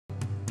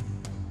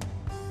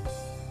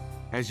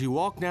As you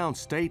walk down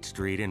State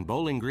Street in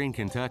Bowling Green,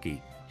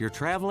 Kentucky, you're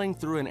traveling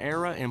through an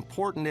era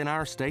important in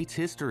our state's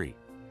history.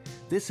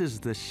 This is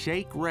the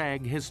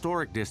ShakeRag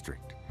Historic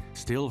District,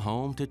 still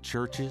home to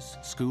churches,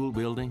 school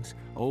buildings,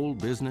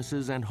 old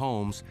businesses, and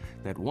homes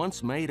that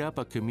once made up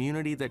a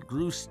community that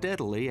grew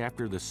steadily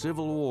after the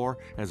Civil War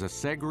as a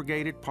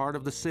segregated part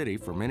of the city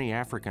for many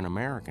African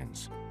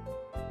Americans.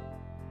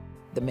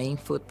 The main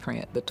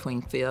footprint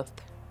between 5th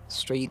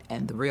Street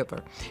and the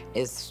river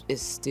is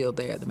still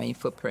there, the main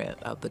footprint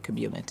of the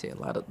community. A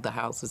lot of the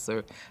houses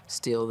are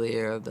still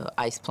there, the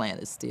ice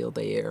plant is still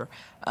there,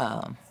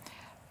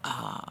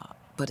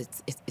 but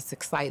it's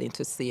exciting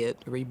to see it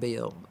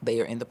rebuild.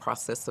 They are in the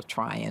process of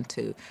trying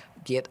to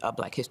get a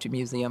Black History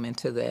Museum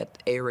into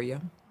that area.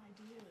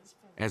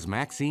 As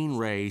Maxine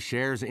Ray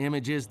shares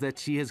images that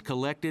she has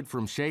collected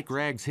from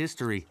ShakeRag's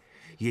history,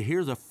 you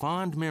hear the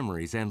fond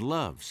memories and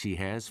love she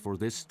has for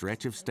this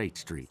stretch of State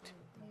Street.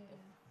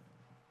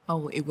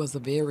 Oh, it was a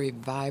very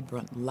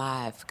vibrant,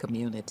 live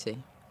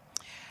community.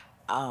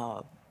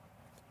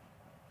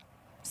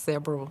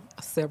 Several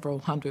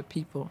hundred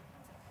people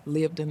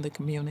lived in the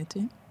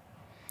community.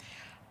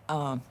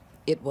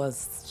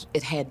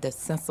 It had the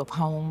sense of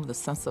home, the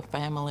sense of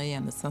family,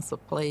 and the sense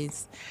of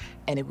place,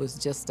 and it was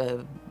just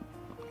a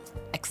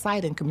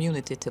exciting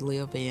community to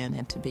live in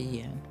and to be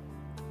in.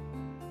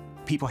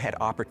 People had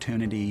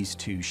opportunities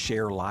to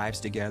share lives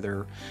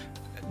together.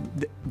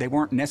 They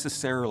weren't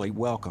necessarily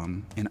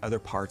welcome in other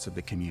parts of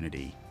the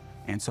community.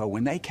 And so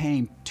when they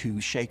came to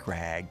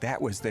ShakeRag,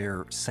 that was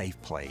their safe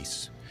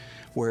place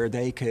where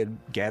they could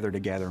gather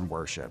together and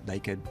worship. They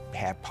could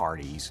have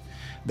parties.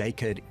 They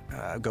could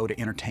go to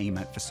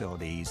entertainment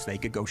facilities. They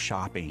could go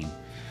shopping.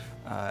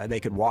 They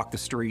could walk the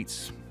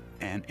streets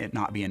and it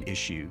not be an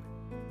issue.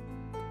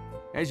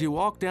 As you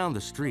walk down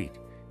the street,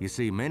 you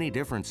see many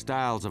different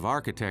styles of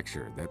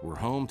architecture that were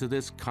home to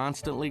this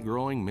constantly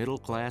growing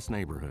middle-class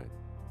neighborhood.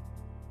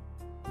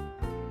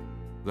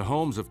 The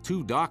homes of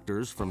 2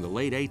 doctors from the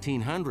late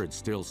 1800s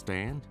still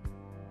stand.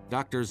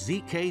 Dr.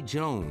 Z.K.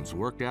 Jones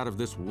worked out of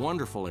this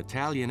wonderful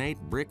Italianate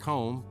brick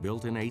home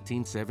built in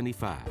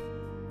 1875.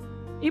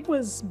 It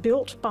was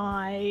built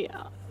by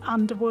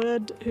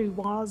Underwood, who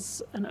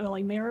was an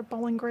early mayor of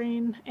Bowling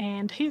Green,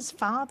 and his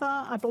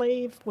father, I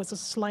believe, was a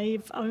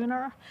slave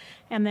owner.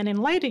 And then in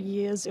later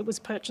years, it was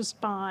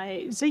purchased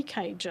by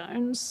Z.K.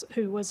 Jones,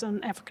 who was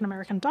an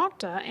African-American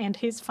doctor, and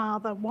his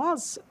father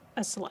was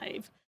a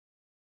slave.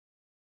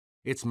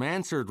 Its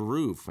mansard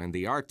roof and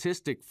the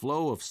artistic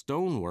flow of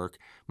stonework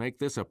make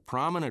this a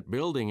prominent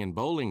building in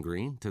Bowling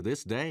Green to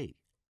this day.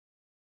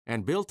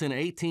 And built in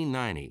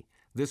 1890,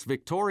 this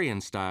Victorian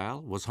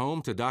style was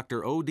home to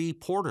Dr. O.D.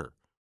 Porter.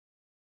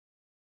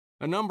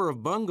 A number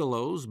of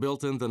bungalows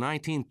built in the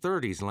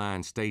 1930s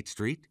line State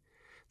Street.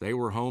 They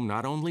were home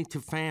not only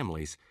to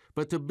families,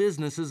 but to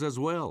businesses as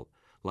well,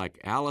 like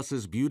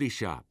Alice's Beauty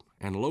Shop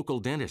and local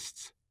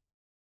dentists.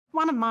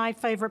 One of my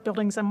favorite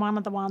buildings, and one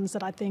of the ones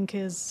that I think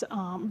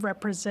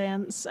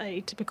represents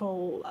a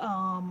typical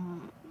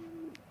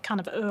kind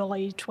of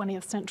early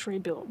 20th century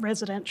built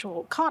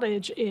residential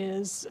cottage,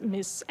 is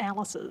Miss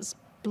Alice's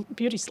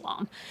Beauty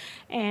Salon.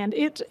 And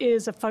it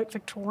is a folk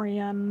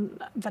Victorian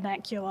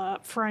vernacular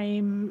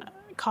frame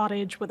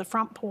cottage with a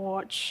front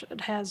porch. It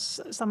has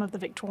some of the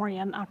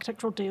Victorian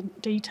architectural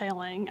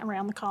detailing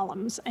around the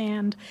columns,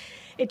 and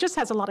it just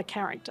has a lot of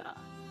character.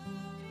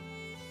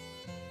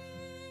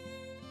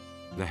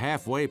 The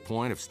halfway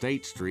point of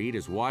State Street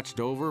is watched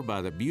over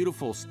by the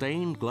beautiful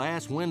stained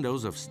glass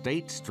windows of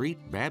State Street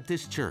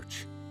Baptist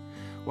Church.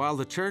 While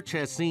the church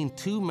has seen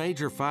 2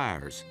 major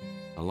fires,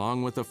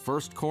 along with the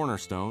first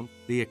cornerstone,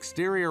 the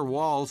exterior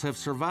walls have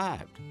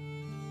survived.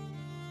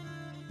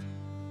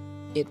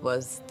 It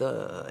was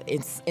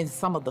in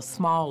some of the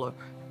smaller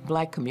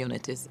Black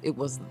communities, it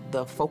was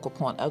the focal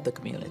point of the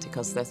community,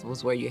 because that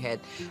was where you had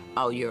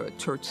all your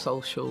church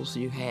socials,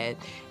 you had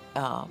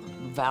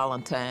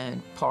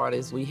Valentine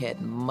parties, we had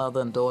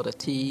mother and daughter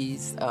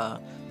teas,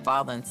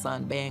 father and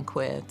son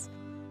banquets.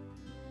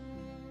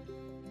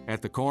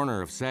 At the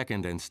corner of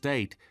 2nd and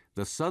State,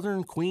 the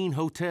Southern Queen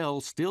Hotel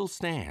still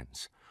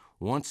stands,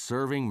 once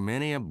serving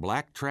many a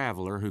Black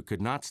traveler who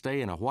could not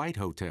stay in a white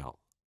hotel.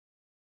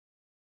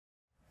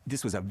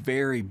 This was a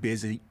very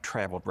busy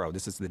traveled road.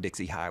 This is the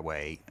Dixie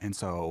Highway, and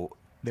so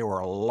there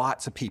were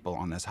lots of people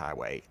on this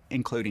highway,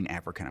 including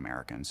African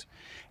Americans.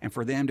 And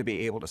for them to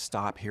be able to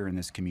stop here in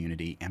this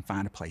community and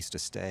find a place to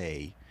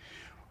stay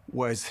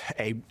was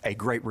a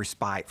great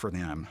respite for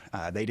them.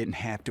 They didn't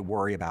have to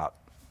worry about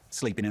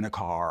sleeping in a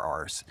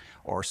car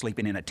or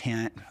sleeping in a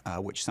tent,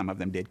 which some of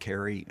them did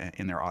carry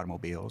in their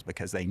automobiles,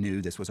 because they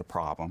knew this was a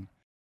problem.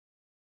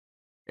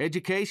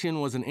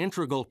 Education was an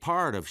integral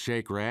part of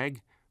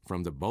ShakeRag,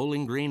 from the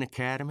Bowling Green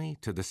Academy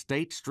to the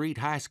State Street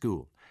High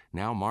School,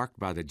 now marked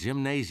by the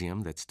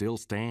gymnasium that still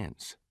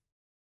stands.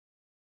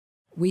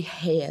 We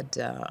had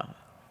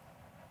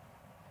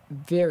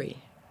very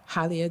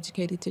highly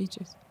educated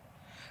teachers.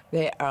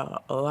 There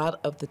are a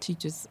lot of the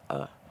teachers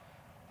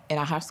in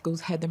our high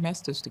schools had their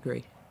master's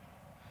degree.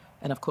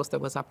 And of course, there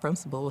was our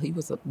principal. He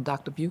was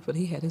Dr. Buford.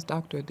 He had his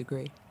doctorate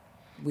degree.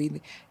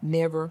 We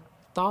never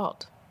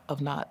thought of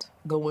not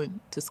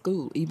going to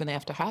school, even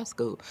after high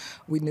school.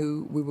 We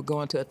knew we were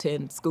going to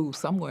attend school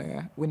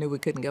somewhere. We knew we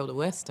couldn't go to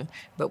Western,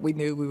 but we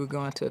knew we were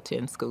going to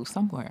attend school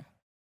somewhere.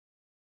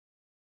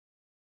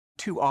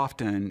 Too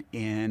often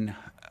in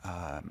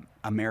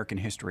American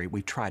history,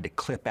 we've tried to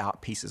clip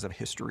out pieces of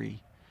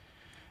history.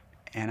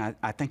 And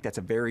I think that's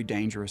a very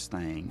dangerous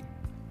thing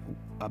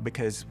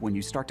because when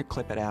you start to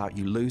clip it out,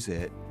 you lose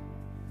it,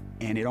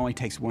 and it only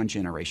takes one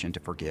generation to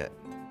forget.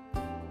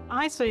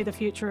 I see the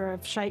future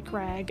of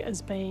ShakeRag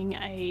as being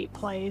a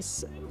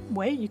place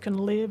where you can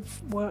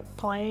live, work,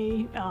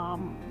 play.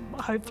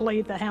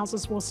 Hopefully the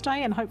houses will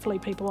stay, and hopefully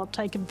people will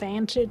take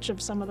advantage of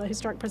some of the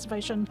historic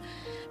preservation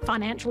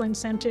financial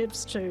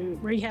incentives to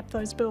rehab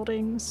those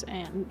buildings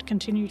and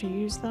continue to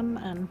use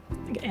them.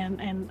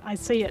 And I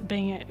see it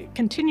being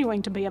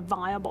continuing to be a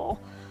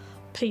viable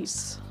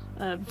piece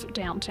of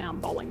downtown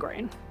Bowling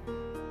Green.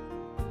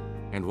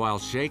 And while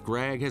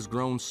ShakeRag has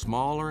grown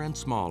smaller and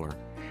smaller,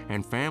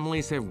 and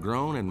families have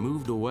grown and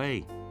moved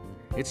away,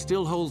 it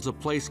still holds a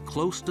place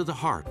close to the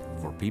heart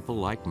for people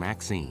like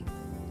Maxine.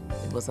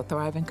 It was a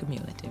thriving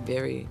community,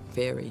 very,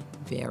 very,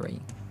 very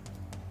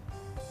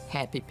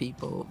happy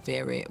people,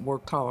 very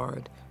worked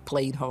hard,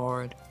 played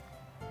hard,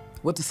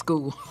 went to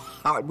school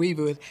hard. We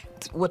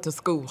went to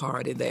school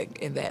hard in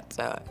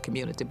that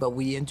community, but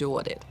we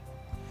enjoyed it.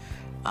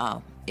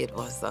 It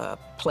was a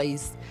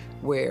place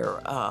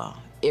where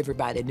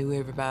everybody knew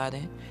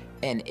everybody,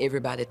 and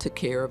everybody took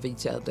care of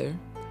each other.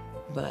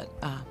 But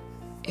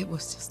it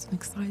was just an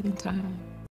exciting time.